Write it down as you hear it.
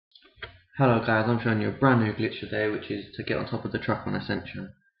Hello guys, I'm showing you a brand new glitch today, which is to get on top of the truck on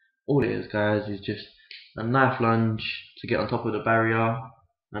Ascension. All it is, guys, is just a knife lunge to get on top of the barrier,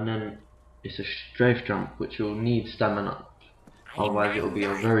 and then it's a strafe jump, which will need stamina. Otherwise it will be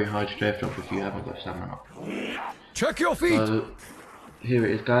a very hard strafe jump if you haven't got stamina. Check your feet! So here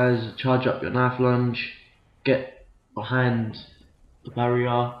it is, guys. Charge up your knife lunge, get behind the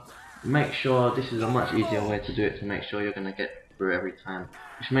barrier. Make sure this is a much easier way to do it, to make sure you're going to get through every time.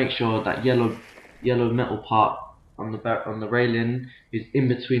 Just make sure that yellow metal part on the railing is in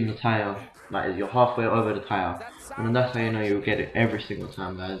between the tire, like you're halfway over the tire, and then that's how you know you'll get it every single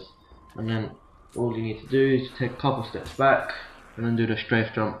time, guys. And then all you need to do is take a couple steps back and then do the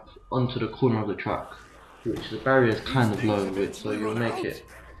strafe jump onto the corner of the truck, which the barrier is kind of low with, so you'll make it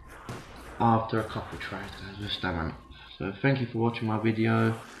after a couple tries, guys, with stamina. So thank you for watching my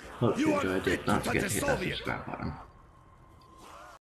video. Hope you enjoyed it. Don't forget to hit that subscribe button.